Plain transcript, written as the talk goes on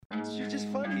you're just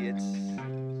funny. It's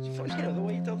funny, the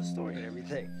way you tell the story and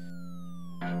everything.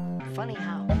 Funny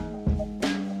how?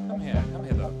 Come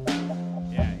here though.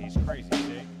 Yeah, he's crazy,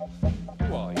 see?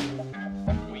 Who are you?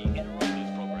 We interrupt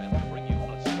this program to bring you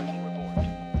a special report.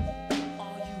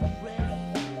 Are you ready?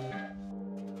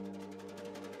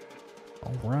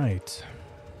 All right.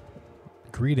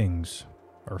 Greetings,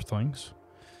 Earthlings.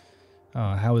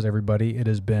 How is everybody? It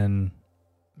has been,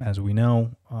 as we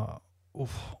know,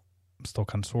 I'm still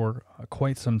kind of sore,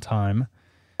 quite some time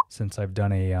since I've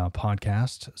done a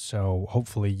podcast, so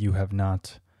hopefully you have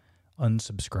not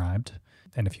unsubscribed.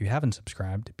 And if you haven't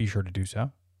subscribed, be sure to do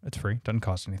so. It's free, doesn't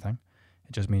cost anything.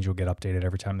 It just means you'll get updated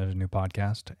every time there's a new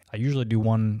podcast. I usually do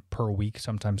one per week,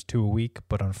 sometimes two a week,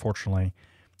 but unfortunately,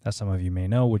 as some of you may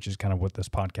know, which is kind of what this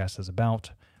podcast is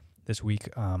about, this week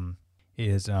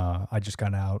I just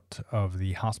got out of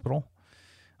the hospital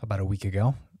about a week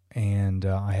ago, and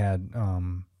I had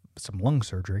some lung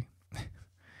surgery,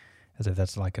 as if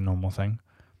that's like a normal thing.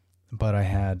 But I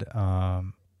had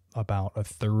about a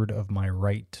third of my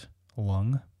right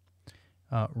lung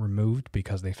removed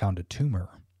because they found a tumor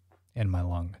in my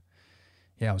lung.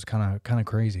 Yeah, it was kind of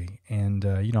crazy. And,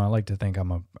 I like to think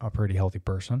I'm a pretty healthy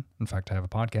person. In fact, I have a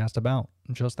podcast about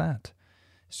just that.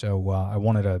 So I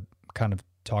wanted to kind of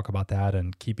talk about that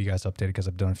and keep you guys updated because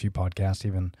I've done a few podcasts,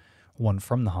 even one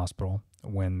from the hospital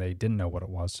when they didn't know what it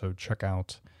was. So check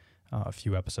out a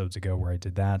few episodes ago where I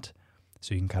did that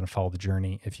so you can kind of follow the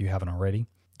journey if you haven't already.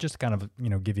 Just to kind of,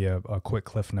 give you a quick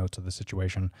cliff notes of the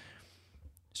situation.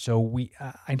 So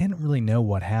I didn't really know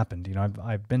what happened.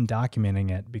 I've been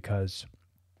documenting it because,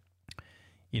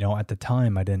 at the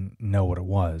time I didn't know what it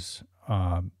was.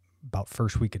 About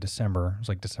first week of December, it was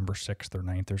like December 6th or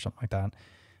 9th or something like that,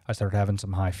 I started having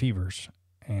some high fevers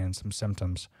and some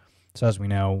symptoms. So as we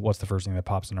know, what's the first thing that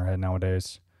pops in our head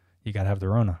nowadays? You got to have the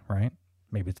Rona, right?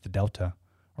 Maybe it's the Delta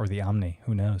or the Omni,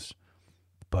 who knows?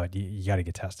 But you got to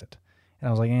get tested. And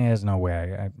I was like, there's no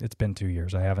way. It's been 2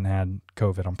 years. I haven't had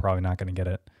COVID. I'm probably not going to get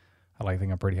it. I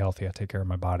think I'm pretty healthy. I take care of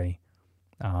my body.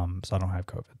 So I don't have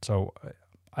COVID. So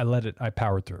I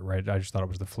powered through it, right? I just thought it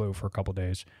was the flu for a couple of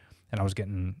days. And I was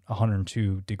getting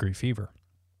 102-degree fever.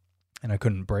 And I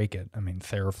couldn't break it.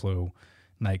 Theraflu,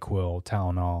 NyQuil,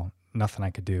 Tylenol, nothing I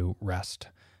could do, rest.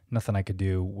 Nothing I could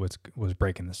do was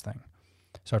breaking this thing.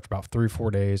 So after about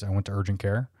 3-4 days, I went to urgent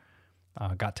care,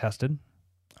 got tested.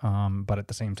 But at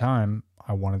the same time,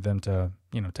 I wanted them to,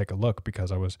 take a look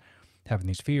because I was having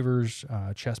these fevers,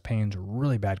 chest pains,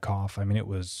 really bad cough. It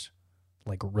was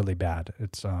like really bad.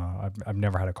 It's I've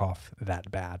never had a cough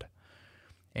that bad.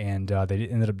 And they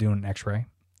ended up doing an x-ray,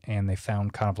 and they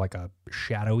found kind of like a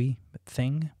shadowy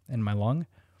thing in my lung.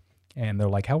 And they're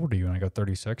like, how old are you? And I go,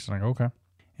 36. And I go, okay.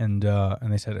 And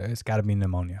they said, it's got to be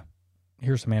pneumonia.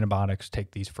 Here's some antibiotics.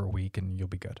 Take these for a week and you'll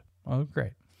be good. Oh,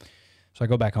 great. So I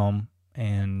go back home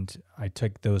and I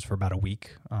took those for about a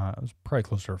week. It was probably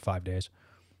closer to 5 days.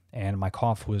 And my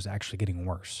cough was actually getting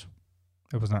worse.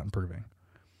 It was not improving.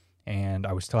 And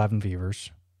I was still having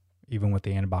fevers, even with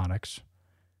the antibiotics.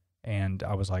 And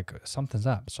I was like, something's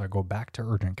up. So I go back to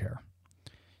urgent care.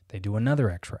 They do another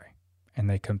x-ray. And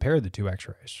they compare the two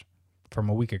x-rays from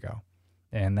a week ago.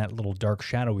 And that little dark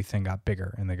shadowy thing got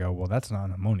bigger. And they go, well, that's not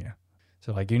pneumonia.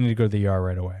 So you need to go to the ER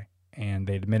right away. And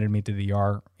they admitted me to the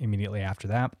ER immediately after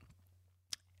that.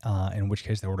 In which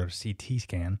case they ordered a CT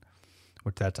scan,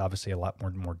 which that's obviously a lot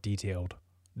more detailed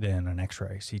than an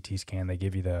x-ray. CT scan, they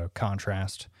give you the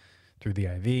contrast through the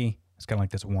IV. It's kind of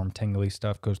like this warm, tingly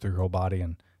stuff goes through your whole body.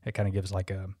 And it kind of gives like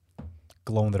a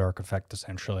glow-in-the-dark effect,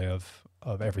 essentially, of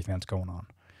everything that's going on.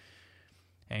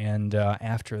 And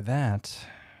after that,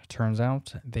 turns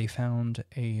out they found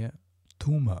a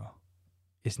tumor.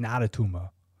 It's not a tumor,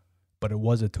 but it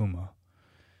was a tumor.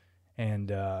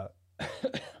 And I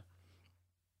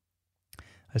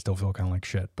still feel kind of like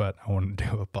shit, but I wanted to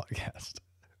do a podcast.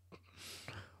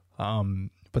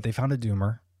 But they found a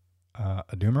tumor.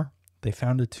 They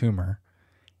found a tumor,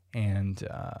 and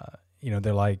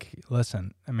they're like,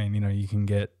 listen, you can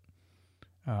get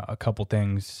a couple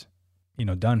things,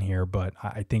 done here, but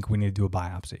I think we need to do a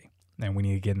biopsy, and we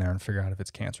need to get in there and figure out if it's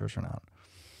cancerous or not.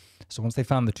 So once they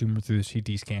found the tumor through the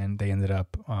CT scan, they ended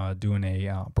up doing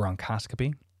a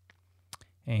bronchoscopy,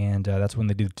 and that's when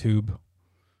they did the tube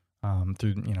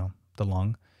through, the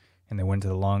lung, and they went to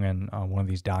the lung, and one of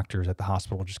these doctors at the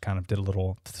hospital just kind of did a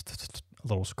little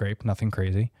scrape, nothing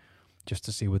crazy, just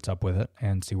to see what's up with it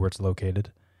and see where it's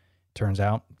located. Turns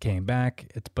out, came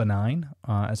back, it's benign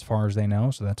as far as they know,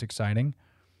 so that's exciting.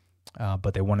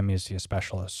 But they wanted me to see a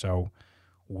specialist. So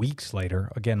weeks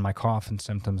later, again, my cough and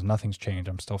symptoms, nothing's changed.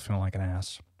 I'm still feeling like an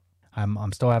ass.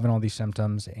 I'm still having all these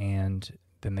symptoms, and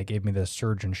then they gave me the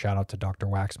surgeon. Shout out to Dr.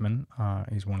 Waxman.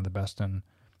 He's one of the best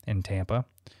in Tampa.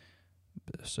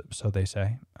 So they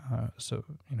say. So,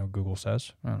 Google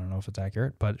says. I don't know if it's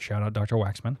accurate, but shout out Dr.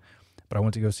 Waxman. But I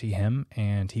went to go see him,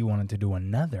 and he wanted to do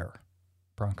another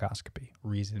bronchoscopy.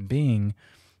 Reason being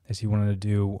is he wanted to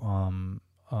do,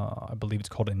 I believe it's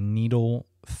called a needle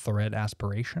thread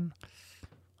aspiration.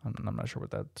 I'm not sure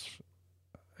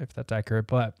if that's accurate,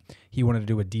 but he wanted to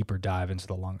do a deeper dive into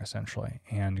the lung, essentially,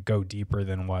 and go deeper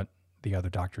than what the other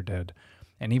doctor did.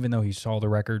 And even though he saw the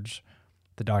records,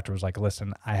 the doctor was like,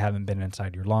 listen, I haven't been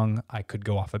inside your lung. I could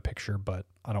go off a picture, but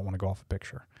I don't want to go off a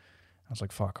picture. I was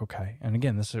like, fuck, okay. And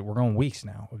again, we're going weeks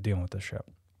now of dealing with this shit.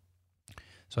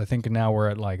 So I think now we're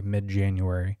at like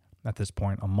mid-January at this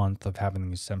point, a month of having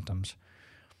these symptoms.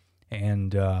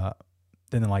 And then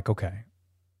they're like, okay,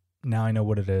 now I know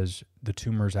what it is. The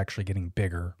tumor is actually getting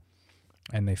bigger.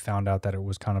 And they found out that it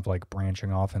was kind of like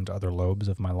branching off into other lobes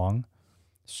of my lung.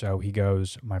 So he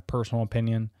goes, my personal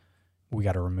opinion, we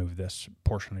got to remove this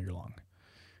portion of your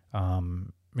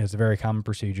lung. It's a very common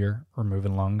procedure,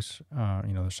 removing lungs.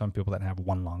 There's some people that have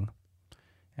one lung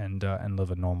and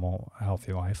live a normal,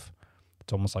 healthy life.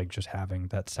 It's almost like just having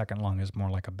that second lung is more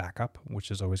like a backup,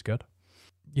 which is always good.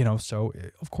 So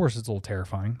of course it's a little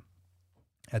terrifying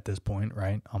at this point,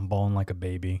 right? I'm bawling like a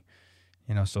baby.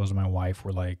 So is my wife.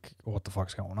 We're like, what the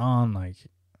fuck's going on? Like,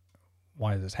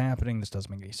 why is this happening? This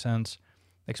doesn't make any sense,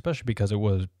 especially because it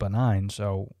was benign.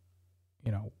 So,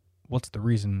 what's the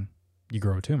reason you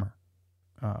grow a tumor?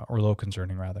 Or low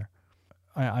concerning, rather.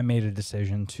 I made a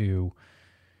decision to,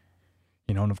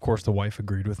 and of course the wife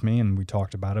agreed with me and we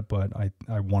talked about it, but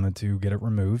I wanted to get it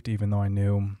removed, even though I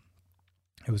knew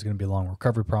it was going to be a long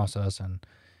recovery process, and,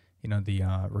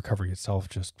 the recovery itself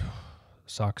just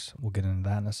sucks. We'll get into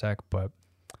that in a sec, but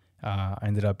I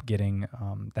ended up getting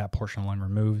that portion of lung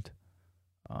removed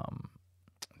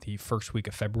the first week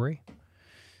of February.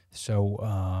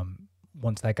 So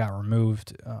once that got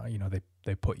removed,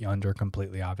 they put you under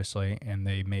completely, obviously, and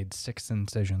they made 6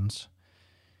 incisions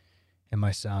in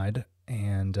my side,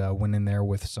 and went in there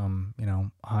with some,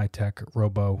 high-tech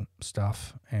robo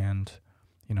stuff, and,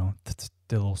 did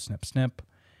a little snip,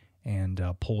 and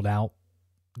pulled out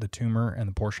the tumor and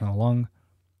the portion of the lung,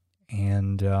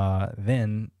 and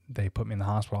then they put me in the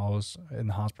hospital. I was in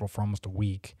the hospital for almost a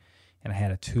week, and I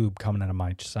had a tube coming out of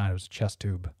my side. It was a chest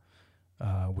tube,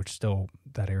 which still,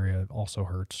 that area also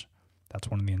hurts. That's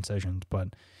one of the incisions,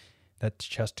 but that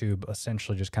chest tube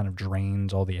essentially just kind of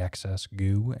drains all the excess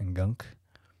goo and gunk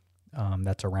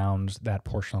that's around that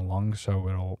portion of the lung,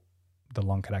 so the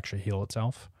lung could actually heal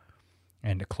itself,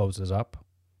 and it closes up.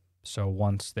 So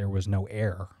once there was no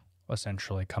air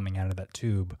essentially coming out of that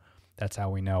tube, that's how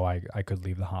we know I could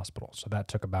leave the hospital. So that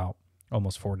took about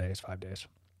almost 4 days, 5 days.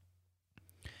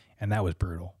 And that was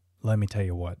brutal. Let me tell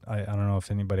you what, I don't know if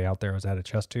anybody out there has had a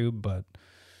chest tube, but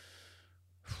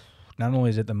not only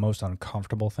is it the most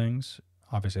uncomfortable things,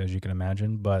 obviously, as you can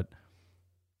imagine, but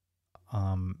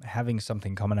having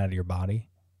something coming out of your body,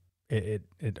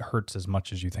 it hurts as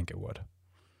much as you think it would.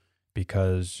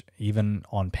 Because even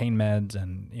on pain meds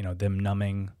and, them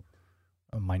numbing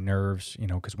my nerves,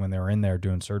 because when they're in there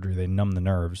doing surgery, they numb the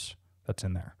nerves that's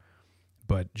in there.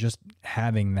 But just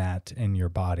having that in your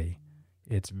body,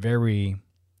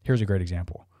 here's a great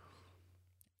example.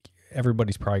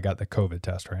 Everybody's probably got the COVID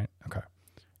test, right? Okay.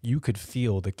 You could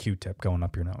feel the Q-tip going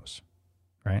up your nose,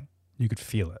 right? You could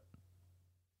feel it.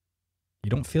 You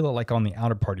don't feel it like on the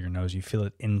outer part of your nose. You feel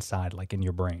it inside, like in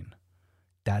your brain.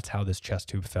 That's how this chest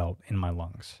tube felt in my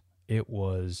lungs. It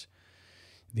was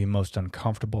the most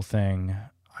uncomfortable thing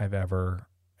I've ever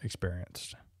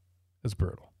experienced. It's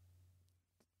brutal.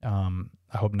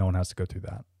 I hope no one has to go through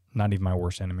that. Not even my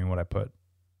worst enemy would I put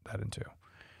that into.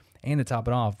 And to top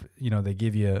it off, they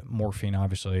give you morphine,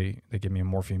 obviously. They give me a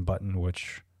morphine button,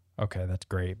 which, okay, that's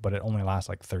great, but it only lasts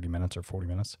like 30 minutes or 40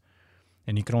 minutes.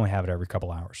 And you can only have it every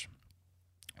couple hours.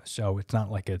 So it's not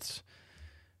like it's,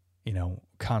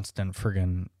 constant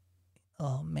friggin',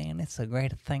 oh man, it's the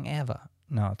greatest thing ever.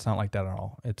 No, it's not like that at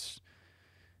all. It's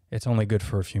only good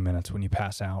for a few minutes when you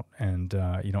pass out and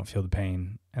you don't feel the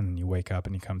pain, and then you wake up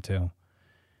and you come to.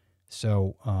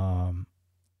 So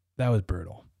that was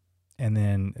brutal. And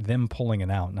then them pulling it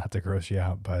out, not to gross you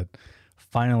out, but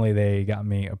finally they got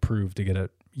me approved to get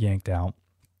it yanked out.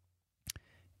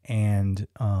 And,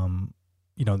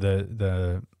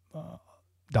 the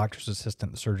doctor's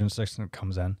assistant, the surgeon's assistant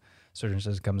comes in. Surgeon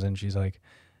assistant comes in. She's like,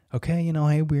 okay,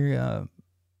 hey,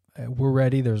 we're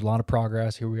ready. There's a lot of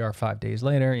progress. Here we are 5 days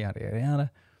later, yada, yada,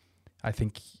 yada. I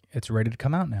think it's ready to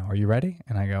come out now. Are you ready?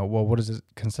 And I go, well, what does it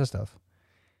consist of?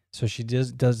 So she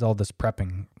does all this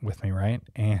prepping with me, right?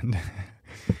 And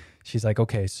she's like,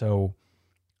 okay, so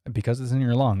because it's in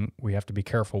your lung, we have to be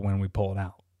careful when we pull it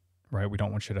out, right? We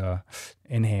don't want you to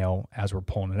inhale as we're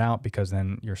pulling it out because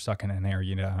then you're sucking in air.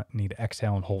 You need to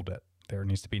exhale and hold it. There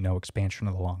needs to be no expansion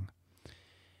of the lung.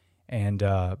 And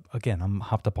again, I'm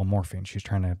hopped up on morphine. She's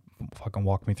trying to fucking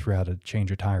walk me through how to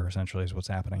change a tire, essentially, is what's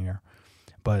happening here.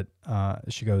 But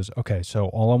she goes, okay, so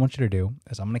all I want you to do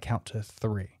is I'm going to count to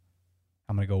 3.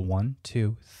 I'm going to go 1,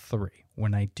 2, 3.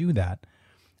 When I do that,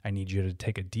 I need you to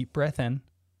take a deep breath in,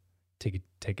 take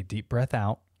a deep breath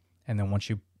out, and then once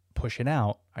you push it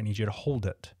out, I need you to hold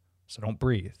it. So don't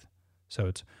breathe. So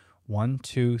it's 1,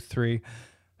 2, 3.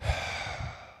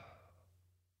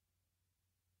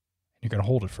 You're going to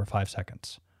hold it for 5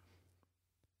 seconds.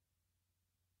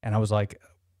 And I was like,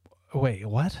 wait,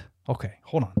 what? Okay,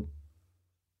 hold on.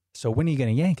 So when are you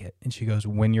going to yank it? And she goes,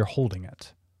 when you're holding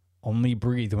it. Only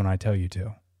breathe when I tell you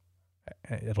to.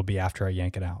 It'll be after I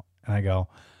yank it out. And I go,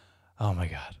 oh my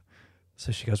God.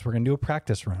 So she goes, we're going to do a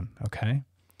practice run, okay?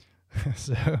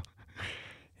 So,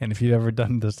 and if you've ever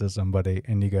done this to somebody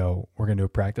and you go, we're going to do a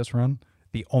practice run,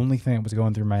 the only thing that was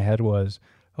going through my head was,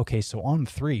 okay, so on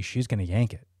 3, she's going to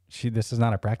yank it. This is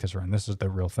not a practice run. This is the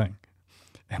real thing.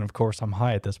 And of course, I'm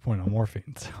high at this point on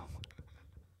morphine.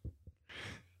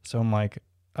 So I'm like,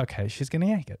 okay, she's going to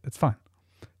yank it. It's fine.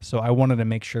 So I wanted to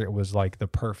make sure it was like the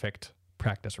perfect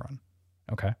practice run.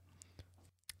 Okay.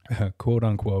 Quote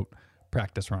unquote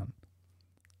practice run.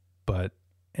 But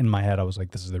in my head, I was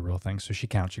like, this is the real thing. So she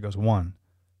counts. She goes 1,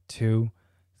 2,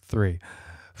 3.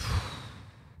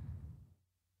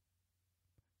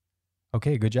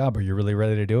 Okay, good job. Are you really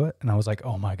ready to do it? And I was like,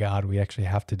 oh my God, we actually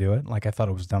have to do it. Like I thought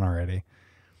it was done already.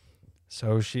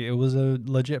 So it was a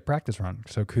legit practice run.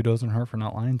 So kudos on her for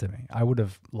not lying to me. I would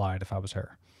have lied if I was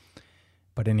her.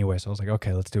 But anyway, so I was like,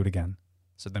 okay, let's do it again.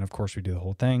 So then of course we do the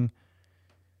whole thing.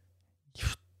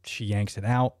 She yanks it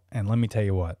out. And let me tell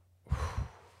you what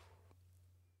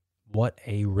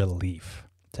a relief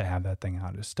to have that thing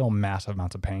out. It's still massive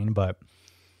amounts of pain, but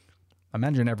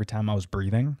imagine every time I was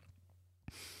breathing,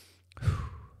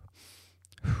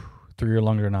 through your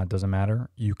lungs or not, doesn't matter.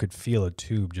 You could feel a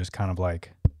tube just kind of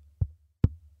like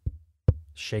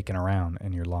shaking around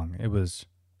in your lung. It was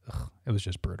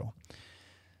just brutal.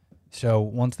 So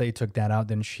once they took that out,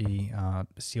 then she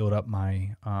sealed up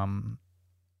my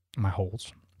my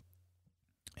holes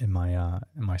in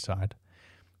my side,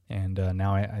 and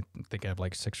now I think I have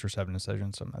like 6 or 7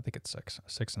 incisions. I think it's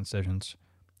 6 incisions.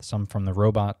 Some from the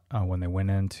robot when they went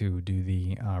in to do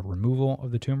the removal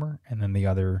of the tumor, and then the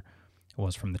other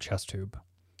was from the chest tube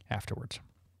afterwards.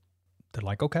 They're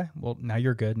like, okay, well, now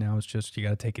you're good. Now it's just, you got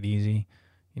to take it easy.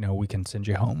 You know, we can send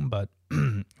you home, but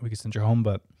you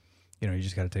know, you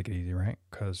just got to take it easy, right?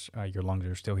 Because your lungs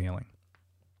are still healing,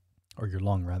 or your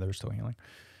lung rather is still healing.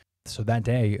 So that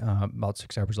day, about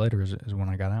 6 hours later is when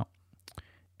I got out.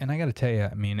 And I got to tell you,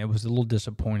 I mean, it was a little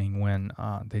disappointing when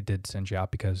they did send you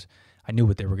out, because I knew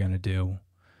what they were going to do.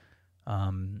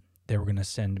 They were going to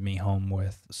send me home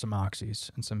with some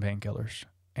oxys and some painkillers.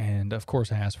 And of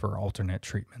course I asked for alternate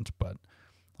treatments, but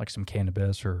like some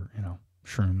cannabis or, you know,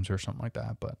 shrooms or something like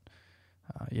that. But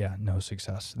yeah, no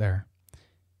success there.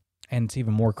 And it's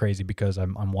even more crazy because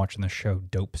I'm watching the show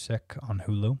Dope Sick on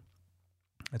Hulu.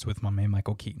 It's with my man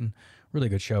Michael Keaton. Really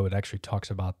good show. It actually talks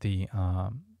about the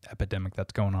epidemic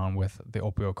that's going on with the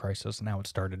opioid crisis and how it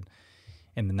started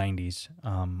in the 90s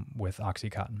with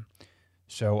OxyContin.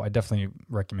 So I definitely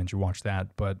recommend you watch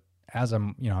that. But as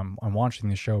I'm watching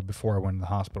the show before I went to the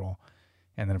hospital,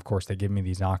 and then of course they give me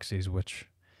these oxys, which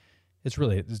it's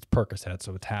Percocet,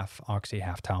 so it's half oxy,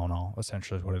 half Tylenol,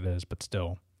 essentially is what it is. But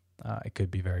still, it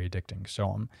could be very addicting.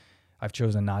 So I've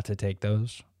chosen not to take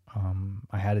those.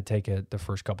 I had to take it the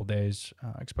first couple days,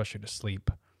 especially to sleep.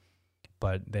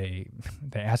 But they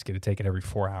ask you to take it every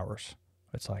 4 hours.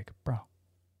 It's like, bro,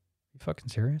 you fucking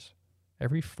serious?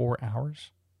 Every 4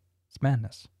 hours? It's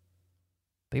madness.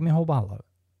 Take me a whole bottle of it.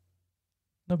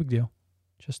 No big deal.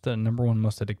 Just the number 1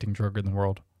 most addicting drug in the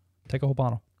world. Take a whole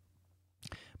bottle.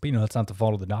 But, you know, that's not the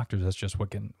fault of the doctors. That's just what's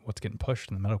getting pushed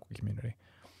in the medical community.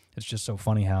 It's just so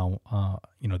funny how,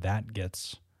 that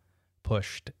gets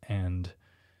pushed, and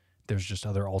there's just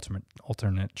other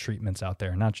alternate treatments out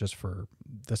there, not just for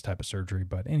this type of surgery,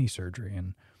 but any surgery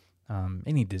and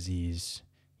any disease,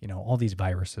 you know, all these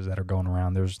viruses that are going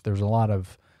around. There's a lot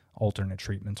of alternate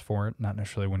treatments for it, not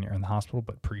necessarily when you're in the hospital,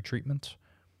 but pre-treatments.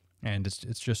 And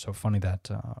it's just so funny that,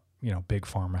 Big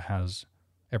Pharma has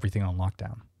everything on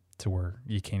lockdown to where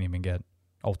you can't even get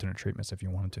alternate treatments if you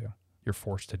wanted to. You're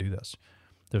forced to do this.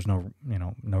 There's no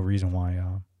reason why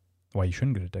you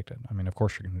shouldn't get addicted. I mean, of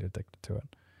course you're going to get addicted to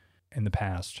it. In the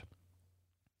past,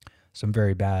 some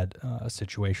very bad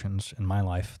situations in my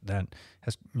life that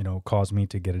has, caused me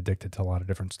to get addicted to a lot of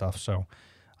different stuff. So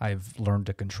I've learned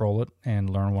to control it and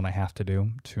learn what I have to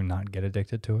do to not get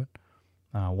addicted to it.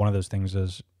 One of those things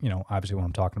is, obviously what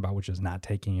I'm talking about, which is not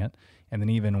taking it. And then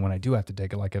even when I do have to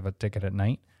take it, like if I take it at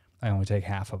night, I only take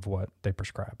half of what they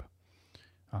prescribe.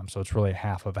 So it's really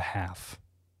half of a half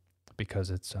because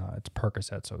it's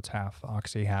Percocet, so it's half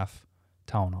Oxy, half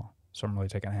Tylenol. So I'm really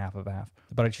taking half of a half.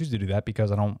 But I choose to do that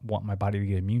because I don't want my body to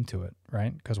get immune to it,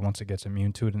 right? Because once it gets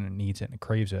immune to it and it needs it and it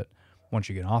craves it, once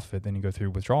you get off of it, then you go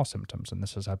through withdrawal symptoms. And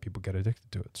this is how people get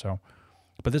addicted to it. So,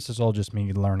 but this is all just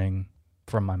me learning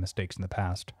from my mistakes in the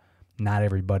past. Not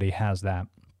everybody has that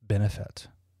benefit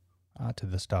to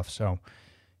this stuff. So,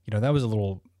 that was a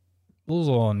little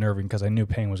unnerving because I knew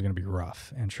pain was going to be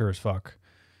rough, and sure as fuck.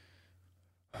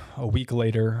 A week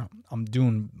later, I'm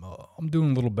doing a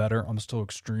little better. I'm still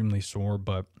extremely sore,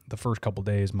 but the first couple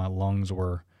days, my lungs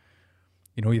were,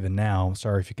 even now.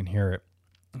 Sorry if you can hear it,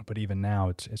 but even now,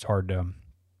 it's hard to,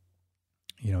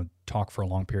 talk for a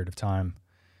long period of time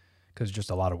because it's just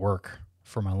a lot of work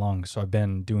for my lungs. So I've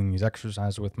been doing these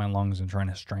exercises with my lungs and trying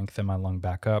to strengthen my lung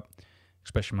back up,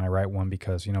 especially my right one,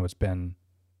 because, it's been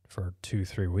for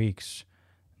 2-3 weeks.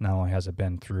 Not only has it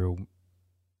been through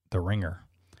the ringer,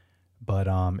 but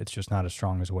it's just not as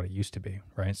strong as what it used to be,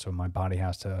 right? So my body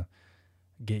has to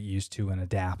get used to and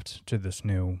adapt to this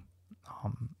new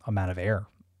amount of air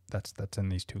that's in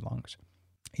these two lungs.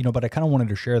 But I kind of wanted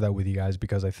to share that with you guys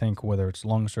because I think whether it's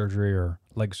lung surgery or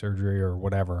leg surgery or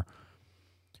whatever,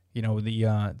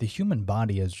 the human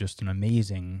body is just an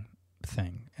amazing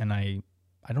thing. And I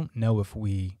don't know if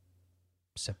we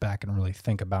sit back and really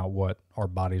think about what our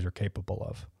bodies are capable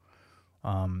of.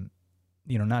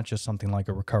 Not just something like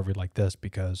a recovery like this,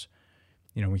 because,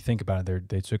 we think about it,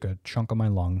 they took a chunk of my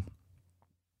lung,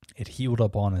 it healed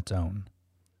up on its own,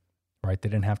 right? They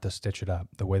didn't have to stitch it up.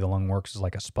 The way the lung works is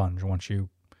like a sponge. Once you,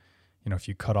 if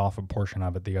you cut off a portion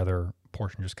of it, the other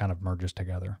portion just kind of merges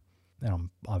together. And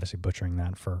I'm obviously butchering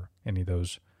that for any of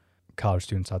those college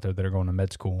students out there that are going to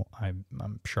med school. I'm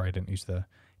sure I didn't use the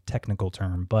technical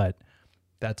term, but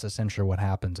that's essentially what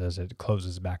happens is it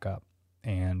closes back up.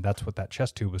 And that's what that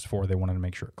chest tube was for. They wanted to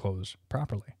make sure it closed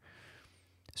properly.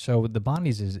 So the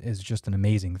body is just an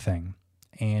amazing thing.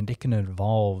 And it can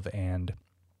evolve. And,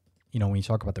 when you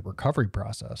talk about the recovery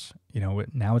process,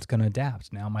 now it's going to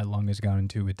adapt. Now my lung is going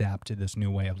to adapt to this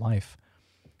new way of life.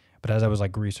 But as I was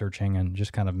researching and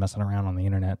just kind of messing around on the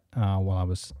internet while I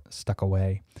was stuck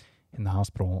away in the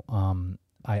hospital,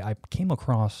 I came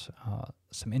across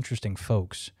some interesting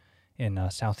folks in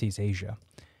Southeast Asia.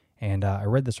 And I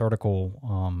read this article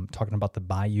talking about the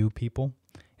Bajau people.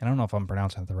 And I don't know if I'm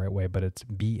pronouncing it the right way, but it's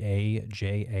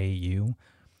Bajau.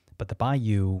 But the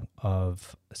Bajau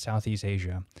of Southeast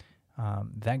Asia,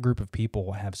 that group of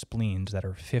people have spleens that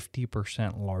are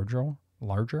 50%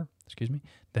 larger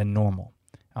than normal.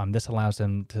 This allows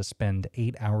them to spend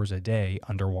 8 hours a day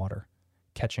underwater,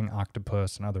 catching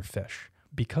octopus and other fish.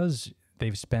 Because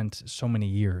they've spent so many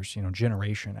years,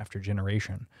 generation after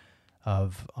generation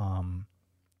of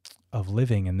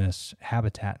living in this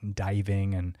habitat and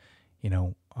diving and,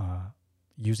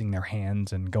 using their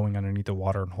hands and going underneath the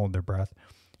water and hold their breath,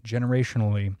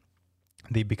 generationally,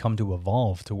 they become to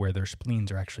evolve to where their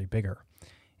spleens are actually bigger.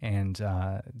 And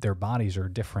their bodies are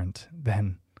different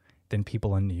than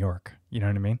people in New York. You know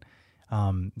what I mean?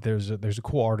 There's a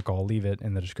cool article. I'll leave it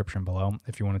in the description below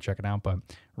if you want to check it out. But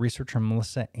researcher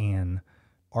Melissa Ann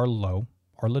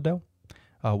Arlado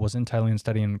was in Thailand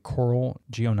studying coral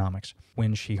geonomics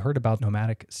when she heard about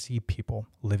nomadic sea people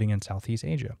living in Southeast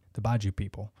Asia, the Bajau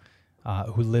people,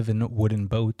 who live in wooden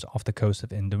boats off the coast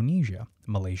of Indonesia,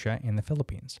 Malaysia, and the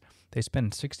Philippines. They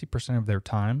spend 60% of their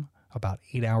time, about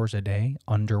 8 hours a day,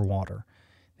 underwater.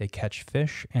 They catch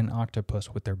fish and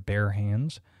octopus with their bare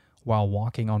hands while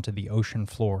walking onto the ocean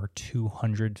floor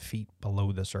 200 feet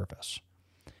below the surface.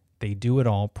 They do it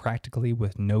all practically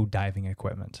with no diving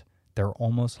equipment. They're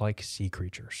almost like sea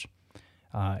creatures.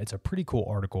 It's a pretty cool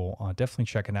article. Definitely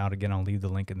check it out. Again, I'll leave the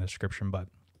link in the description, but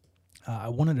I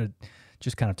wanted to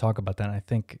just kind of talk about that. I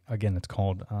think, again, it's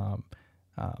called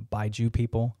Bajau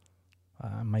people.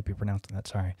 I might be pronouncing that,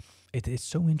 sorry. It's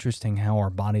so interesting how our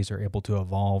bodies are able to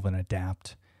evolve and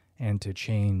adapt and to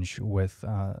change with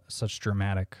such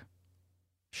dramatic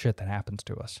shit that happens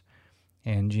to us.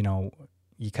 And,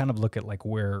 you kind of look at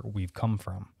where we've come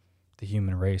from, the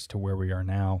human race, to where we are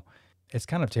now. It's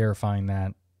kind of terrifying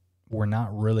that we're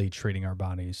not really treating our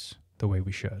bodies the way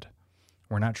we should.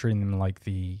 We're not treating them like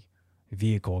the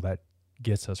vehicle that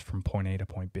gets us from point A to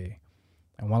point B.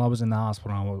 And while I was in the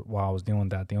hospital, while I was dealing with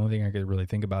that, the only thing I could really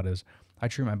think about is I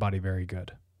treat my body very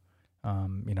good.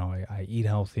 I eat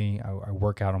healthy. I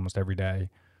work out almost every day.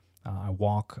 I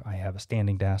walk. I have a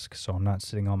standing desk, so I'm not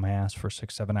sitting on my ass for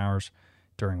 6-7 hours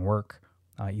during work.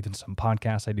 Even some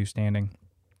podcasts I do standing.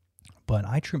 But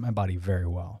I treat my body very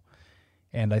well.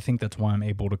 And I think that's why I'm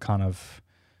able to kind of,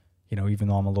 even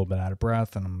though I'm a little bit out of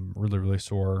breath and I'm really, really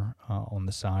sore on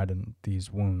the side and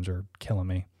these wounds are killing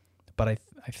me. But I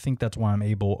think that's why I'm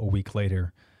able a week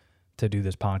later to do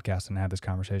this podcast and have this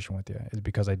conversation with you, is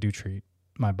because I do treat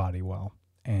my body well.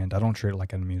 And I don't treat it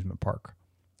like an amusement park.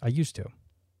 I used to.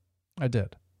 I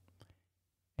did.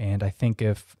 And I think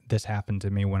if this happened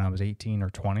to me when I was 18 or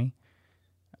 20,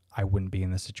 I wouldn't be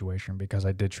in this situation, because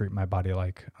I did treat my body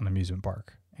like an amusement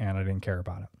park and I didn't care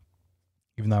about it.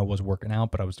 Even though I was working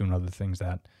out, but I was doing other things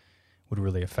that would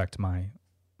really affect my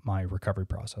recovery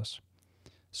process.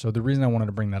 So the reason I wanted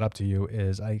to bring that up to you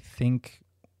is I think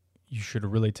you should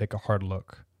really take a hard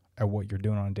look at what you're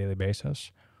doing on a daily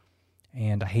basis.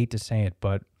 And I hate to say it,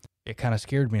 but it kind of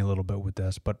scared me a little bit with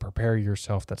this, but prepare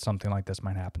yourself that something like this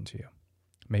might happen to you.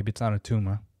 Maybe it's not a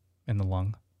tumor in the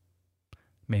lung.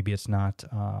 Maybe it's not,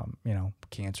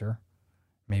 cancer.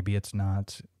 Maybe it's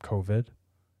not COVID,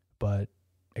 but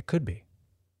it could be.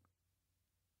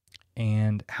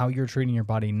 And how you're treating your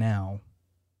body now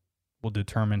will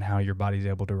determine how your body's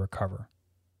able to recover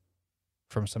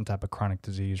from some type of chronic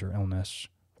disease or illness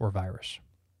or virus.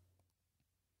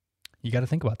 You got to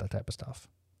think about that type of stuff.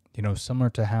 Similar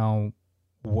to how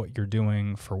what you're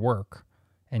doing for work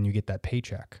and you get that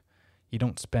paycheck, you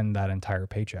don't spend that entire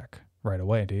paycheck right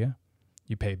away, do you?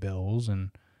 You pay bills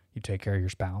and you take care of your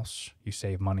spouse. You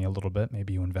save money a little bit.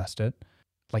 Maybe you invest it.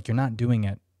 Like, you're not doing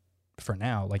it for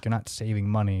now. Like, you're not saving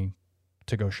money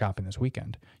to go shopping this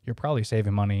weekend. You're probably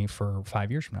saving money for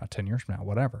 5 years from now, 10 years from now,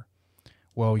 whatever.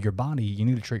 Well, your body, you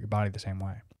need to treat your body the same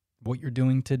way. What you're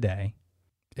doing today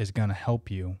is going to help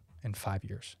you in 5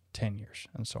 years, 10 years,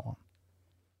 and so on.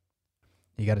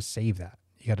 You got to save that.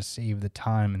 You got to save the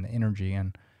time and the energy.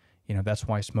 And, that's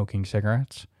why smoking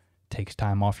cigarettes takes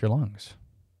time off your lungs.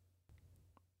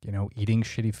 Eating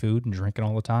shitty food and drinking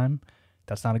all the time,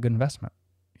 that's not a good investment.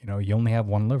 You only have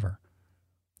one liver.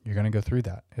 You're going to go through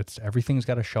that. Everything's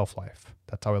got a shelf life.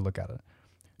 That's how I look at it.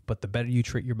 But the better you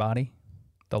treat your body,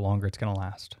 the longer it's going to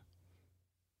last.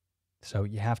 So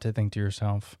you have to think to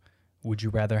yourself, would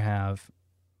you rather have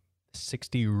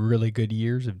 60 really good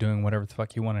years of doing whatever the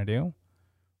fuck you want to do?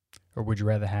 Or would you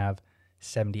rather have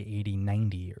 70, 80,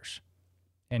 90 years?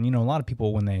 And, a lot of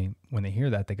people, when they hear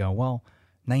that, they go, well,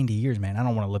 90 years, man, I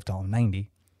don't want to live till I'm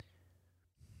 90.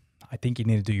 I think you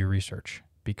need to do your research,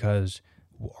 because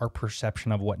our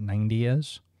perception of what 90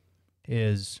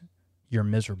 is you're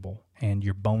miserable and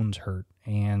your bones hurt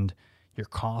and you're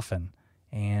coughing.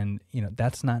 And,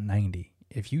 that's not 90.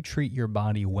 If you treat your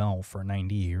body well for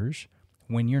 90 years,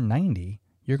 when you're 90,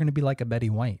 you're going to be like a Betty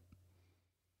White.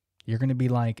 You're going to be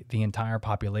like the entire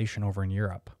population over in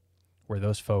Europe, where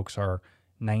those folks are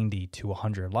 90 to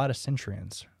 100. A lot of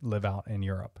centurions live out in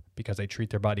Europe because they treat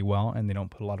their body well and they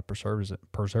don't put a lot of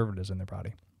preservatives in their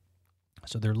body.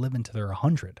 So they're living to their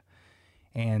 100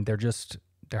 and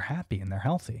they're happy and they're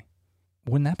healthy.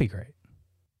 Wouldn't that be great?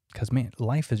 Because, man,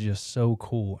 life is just so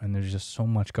cool and there's just so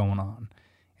much going on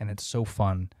and it's so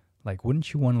fun. Like,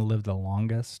 wouldn't you want to live the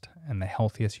longest and the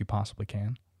healthiest you possibly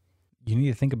can? You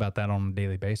need to think about that on a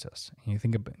daily basis. And you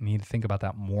need to think about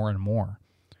that more and more,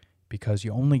 because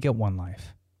you only get one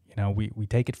life. We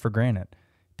take it for granted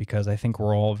because I think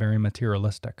we're all very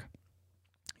materialistic.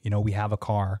 We have a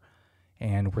car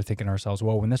and we're thinking to ourselves,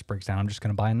 well, when this breaks down, I'm just going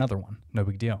to buy another one. No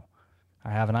big deal. I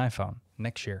have an iPhone.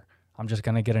 Next year, I'm just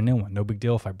going to get a new one. No big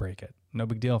deal if I break it. No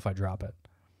big deal if I drop it.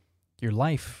 Your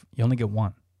life, you only get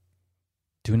one.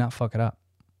 Do not fuck it up.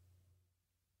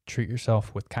 Treat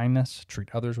yourself with kindness. Treat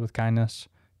others with kindness.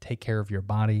 Take care of your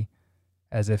body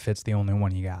as if it's the only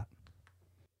one you got.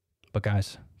 But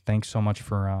guys, thanks so much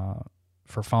for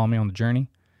following me on the journey.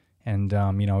 And,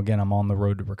 again, I'm on the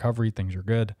road to recovery. Things are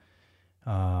good.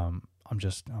 I'm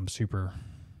super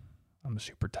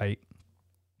tight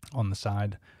on the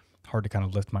side. Hard to kind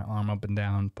of lift my arm up and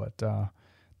down, but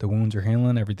the wounds are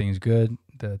healing. Everything's good.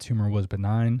 The tumor was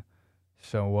benign.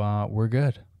 So we're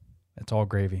good. It's all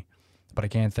gravy. But I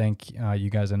can't thank you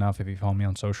guys enough if you follow me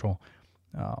on social.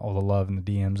 All the love and the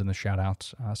DMs and the shout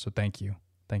outs. So thank you.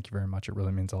 Thank you very much. It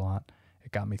really means a lot.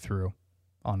 It got me through.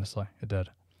 Honestly, it did.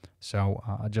 So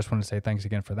I just want to say thanks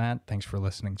again for that. Thanks for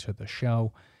listening to the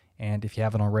show. And if you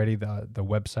haven't already, the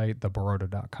website,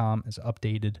 thebaroto.com, is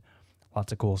updated.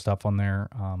 Lots of cool stuff on there.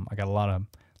 I got a lot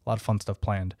of fun stuff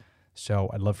planned. So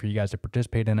I'd love for you guys to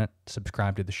participate in it.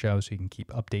 Subscribe to the show so you can keep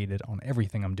updated on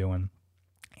everything I'm doing.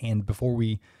 And before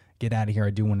we get out of here,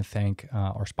 I do want to thank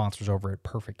our sponsors over at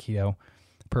Perfect Keto.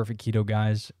 Perfect Keto,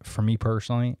 guys, for me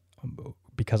personally,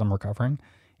 because I'm recovering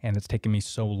and it's taken me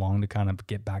so long to kind of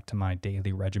get back to my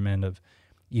daily regimen of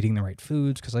eating the right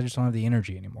foods, because I just don't have the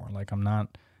energy anymore. Like I'm not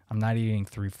eating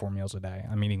 3-4 meals a day.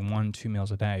 I'm eating 1-2 meals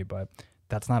a day, but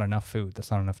that's not enough food. That's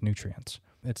not enough nutrients.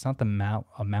 It's not the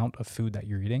amount of food that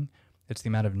you're eating. It's the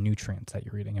amount of nutrients that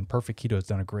you're eating. And Perfect Keto has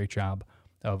done a great job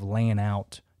of laying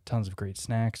out tons of great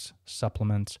snacks,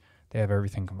 supplements. They have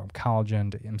everything from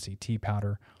collagen to MCT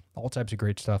powder, all types of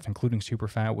great stuff, including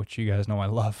Superfat, which you guys know I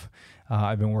love.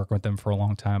 I've been working with them for a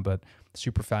long time, but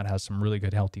Superfat has some really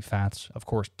good healthy fats. Of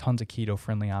course, tons of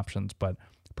keto-friendly options, but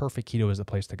Perfect Keto is the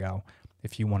place to go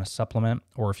if you want to supplement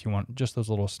or if you want just those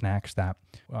little snacks that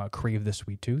crave the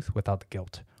sweet tooth without the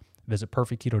guilt. Visit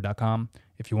perfectketo.com.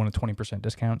 If you want a 20%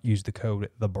 discount, use the code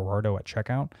TheBerardo at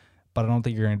checkout. But I don't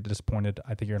think you're going to be disappointed.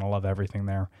 I think you're going to love everything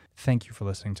there. Thank you for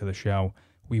listening to the show.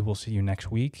 We will see you next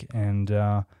week, and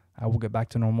I will get back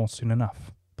to normal soon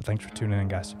enough. But thanks for tuning in,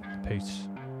 guys. Peace.